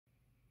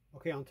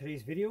Okay, on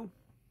today's video,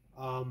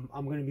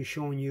 I'm going to be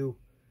showing you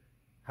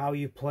how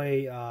you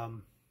play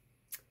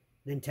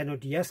Nintendo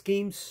DS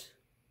games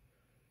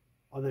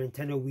on the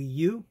Nintendo Wii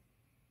U.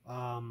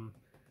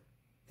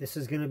 This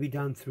is going to be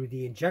done through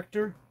the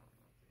injector.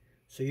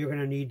 So you're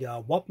going to need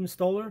a Wup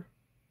Installer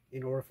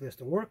in order for this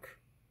to work.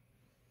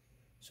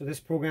 So this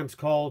program's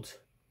called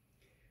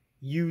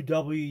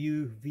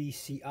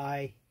UWVCI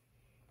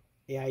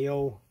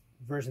AIO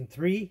version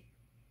 3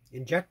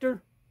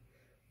 injector.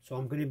 So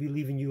I'm going to be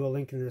leaving you a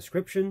link in the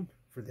description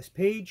for this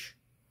page.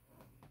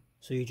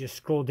 So you just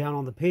scroll down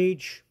on the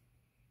page.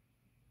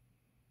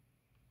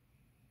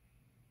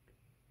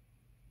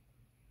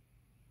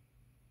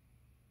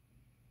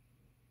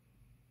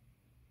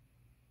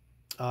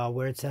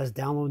 Where it says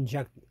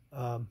download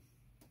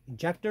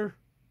injector.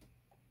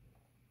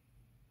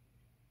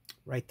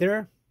 Right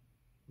there.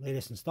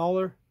 Latest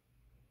installer.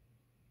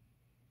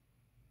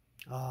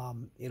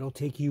 It'll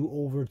take you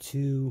over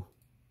to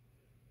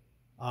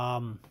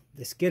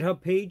this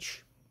GitHub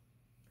page.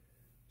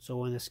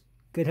 So on this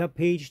GitHub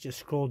page, just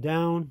scroll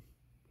down.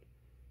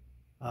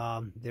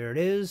 There it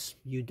is,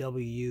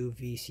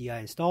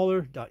 UWVCI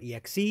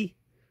installer.exe.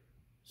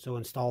 So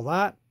install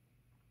that.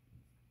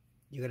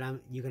 You're gonna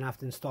have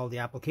to install the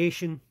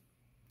application.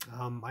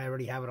 I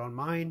already have it on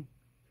mine.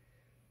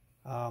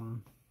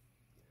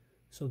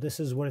 So this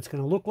is what it's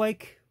gonna look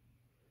like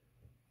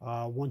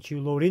once you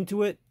load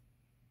into it.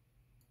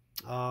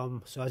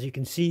 So as you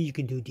can see, you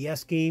can do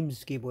DS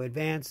games, Game Boy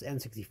Advance,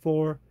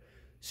 N64,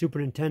 Super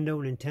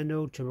Nintendo,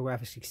 Nintendo,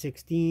 TurboGrafx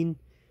 16,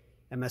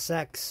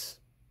 MSX,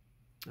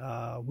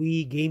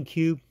 Wii,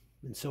 GameCube,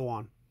 and so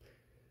on.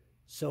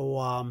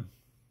 So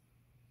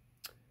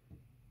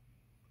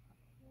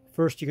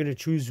first you're going to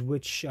choose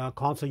which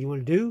console you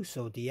want to do.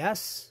 So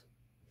DS.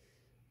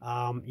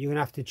 You're going to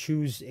have to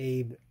choose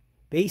a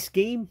base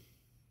game,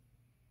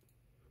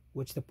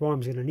 which the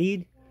program's going to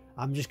need.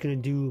 I'm just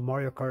going to do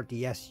Mario Kart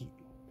DS.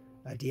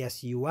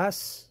 DS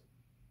US.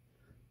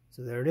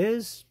 So there it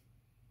is.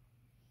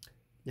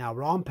 Now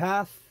ROM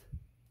path.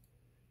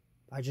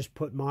 I just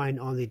put mine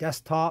on the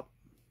desktop.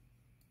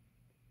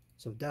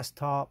 So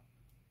desktop.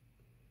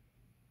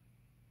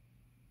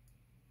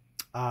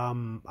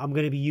 I'm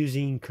going to be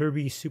using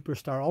Kirby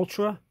Superstar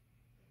Ultra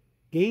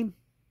game.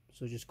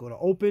 So just go to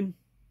open.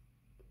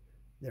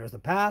 There's the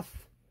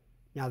path.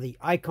 Now the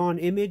icon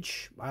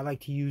image, I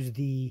like to use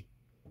the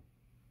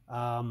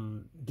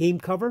game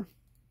cover.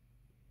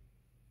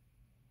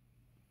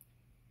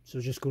 So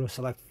just go to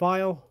select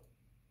file.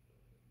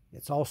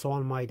 It's also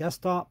on my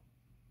desktop.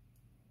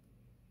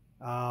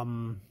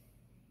 Kirby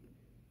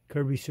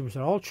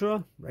Superstar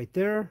Ultra right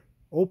there.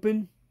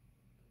 Open.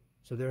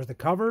 So there's the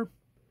cover.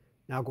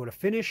 Now go to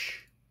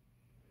finish.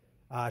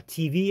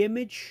 TV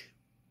image.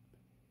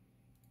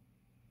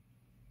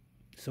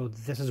 So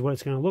this is what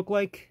it's going to look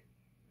like.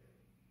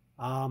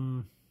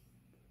 Now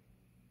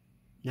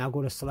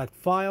go to select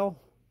file.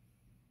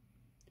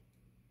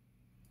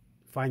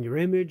 Find your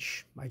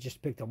image. I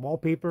just picked a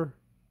wallpaper.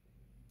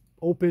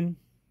 Open.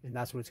 And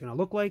that's what it's going to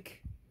look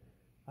like.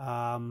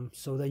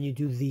 So then you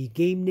do the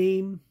game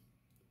name.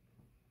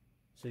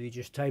 So you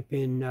just type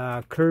in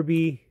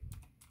Kirby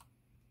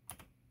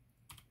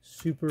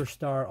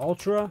Superstar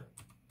Ultra.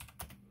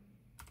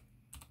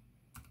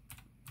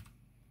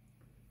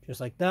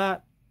 Just like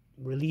that.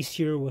 Release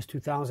year was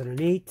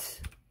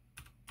 2008.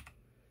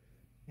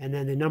 And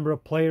then the number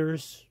of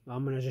players,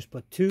 I'm going to just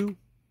put 2.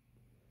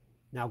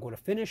 Now go to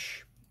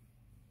finish.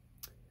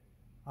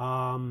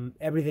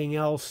 Everything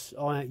else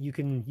you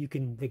can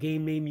the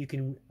game name, you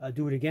can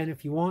do it again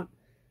if you want.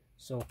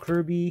 So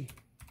Kirby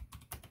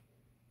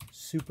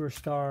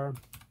Superstar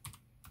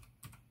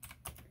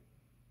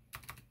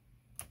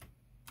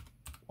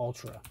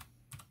Ultra,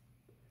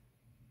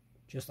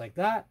 just like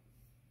that.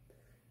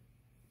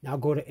 Now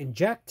go to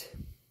inject.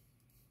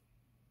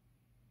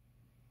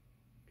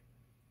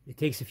 It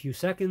takes a few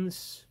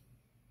seconds.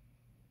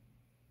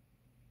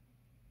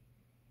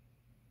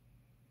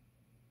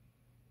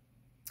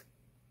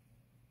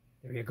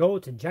 There you go,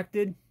 it's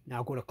injected.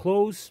 Now go to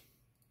close.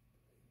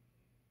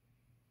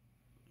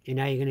 And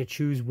now you're going to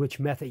choose which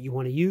method you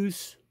want to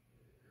use.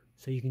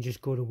 So you can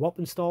just go to Wup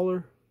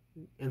Installer,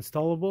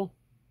 Installable.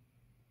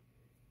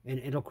 And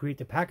it'll create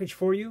the package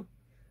for you.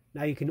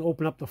 Now you can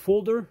open up the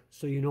folder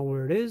so you know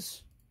where it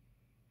is.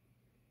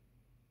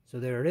 So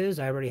there it is.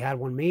 I already had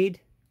one made.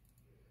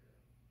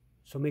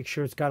 So make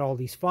sure it's got all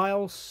these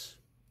files.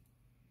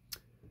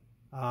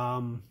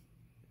 Now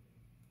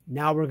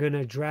we're going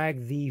to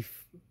drag the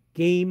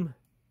game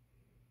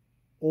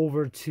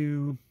over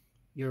to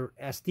your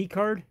SD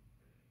card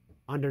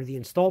under the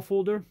install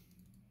folder.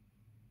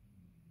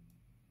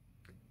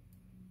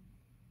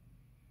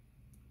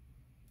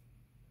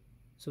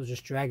 So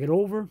just drag it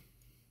over.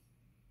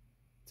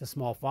 It's a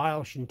small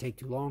file, shouldn't take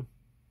too long.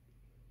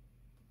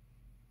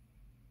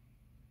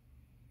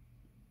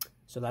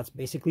 So that's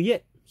basically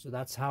it. So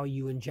that's how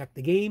you inject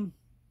the game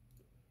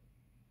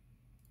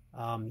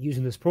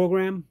using this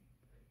program.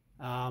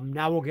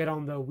 Now we'll get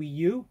on the Wii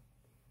U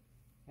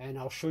and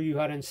I'll show you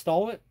how to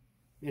install it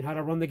and how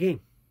to run the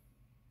game.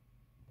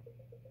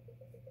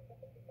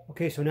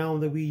 Okay, so now on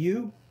the Wii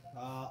U,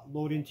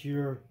 load into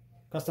your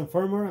custom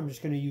firmware. I'm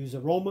just going to use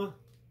Aroma.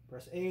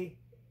 Press A.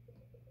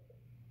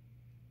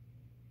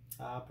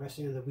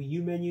 Pressing on the Wii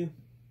U menu.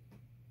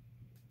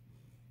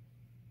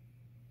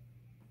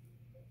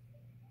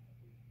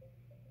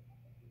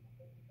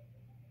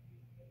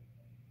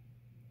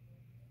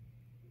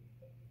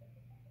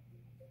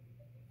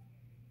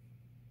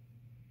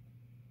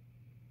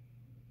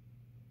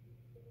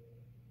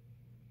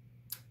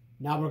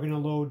 Now we're going to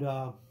load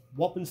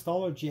Wup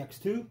Installer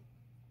GX2.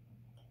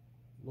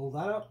 Load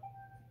that up.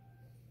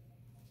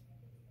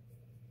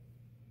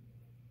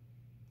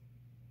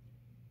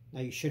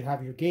 Now you should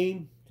have your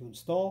game to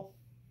install.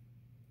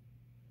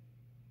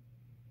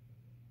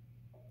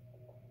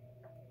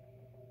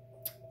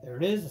 There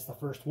it is, it's the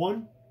first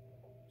one.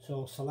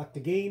 So select the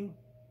game,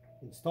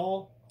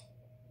 install,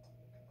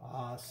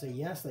 say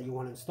yes that you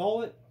want to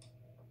install it,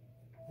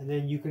 and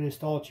then you can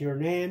install it to your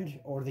NAND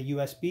or the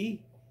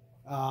USB.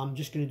 I'm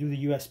just going to do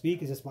the USB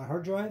because it's my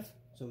hard drive,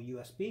 so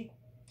USB.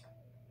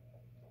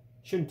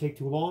 Shouldn't take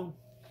too long.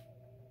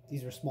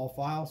 These are small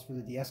files for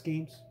the DS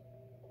games.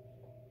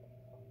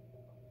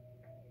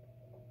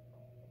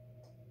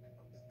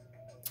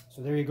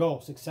 So there you go,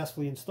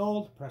 successfully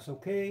installed. Press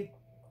OK.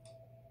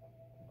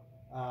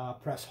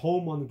 Press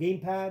home on the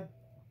gamepad.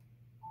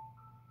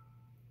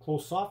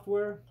 Close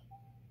software.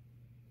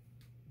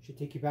 Should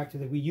take you back to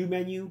the Wii U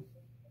menu.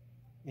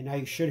 And now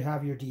you should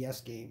have your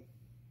DS game.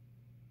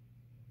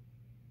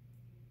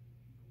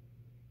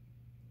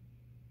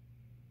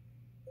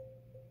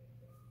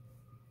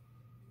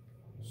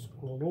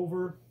 Scroll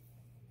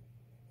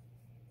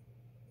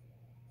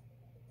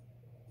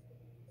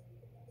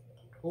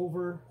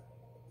over.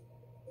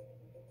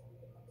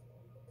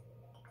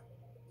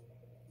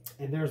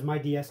 And there's my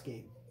DS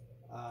game,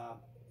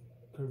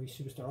 Kirby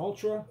Superstar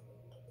Ultra.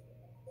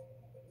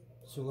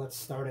 So let's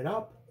start it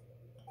up.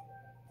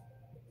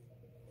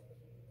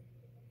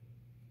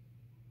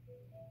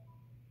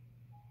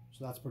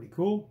 So that's pretty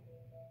cool.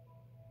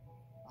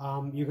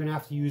 You're going to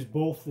have to use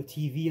both the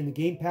TV and the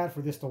gamepad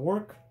for this to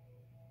work.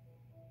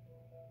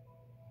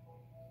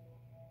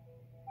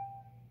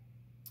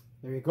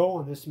 There you go.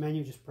 On this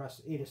menu, just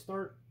press A to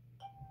start.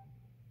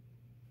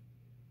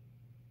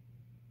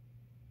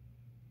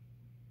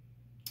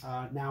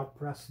 Now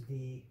press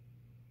the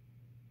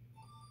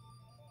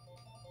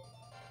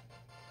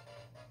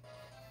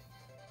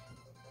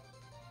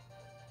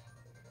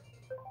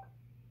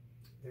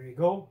there you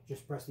go.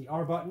 Just press the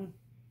R button.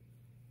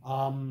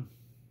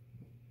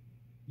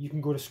 You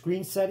can go to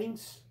screen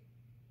settings.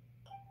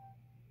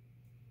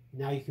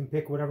 Now you can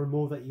pick whatever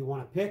mode that you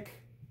want to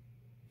pick.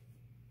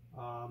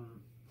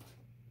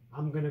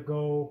 I'm going to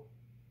go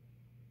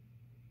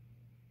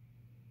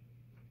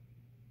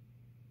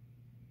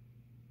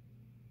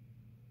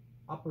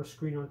upper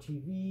screen on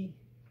TV.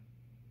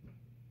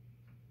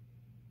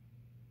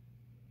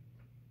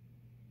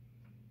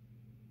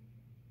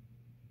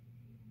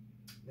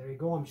 There you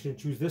go. I'm just going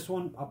to choose this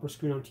one, upper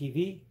screen on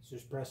TV. So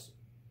just press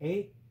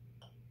A.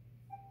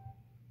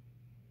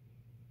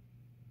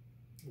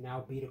 And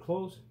now B to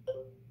close.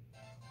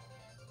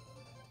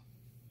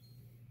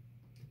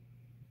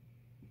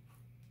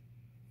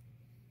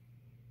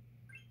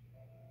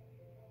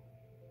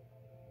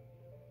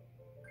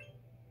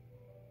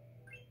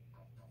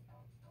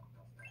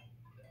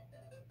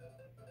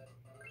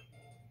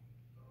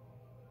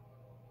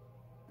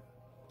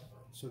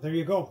 So there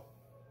you go.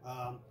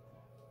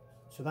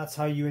 So that's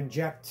how you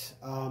inject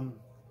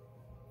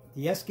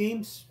DS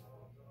games.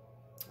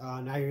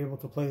 Now you're able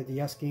to play the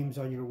DS games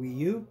on your Wii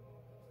U.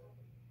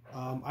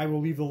 I will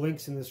leave the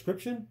links in the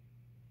description.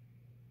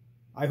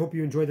 I hope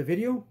you enjoyed the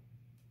video.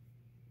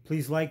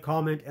 Please like,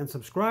 comment, and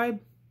subscribe.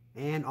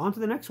 And on to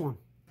the next one.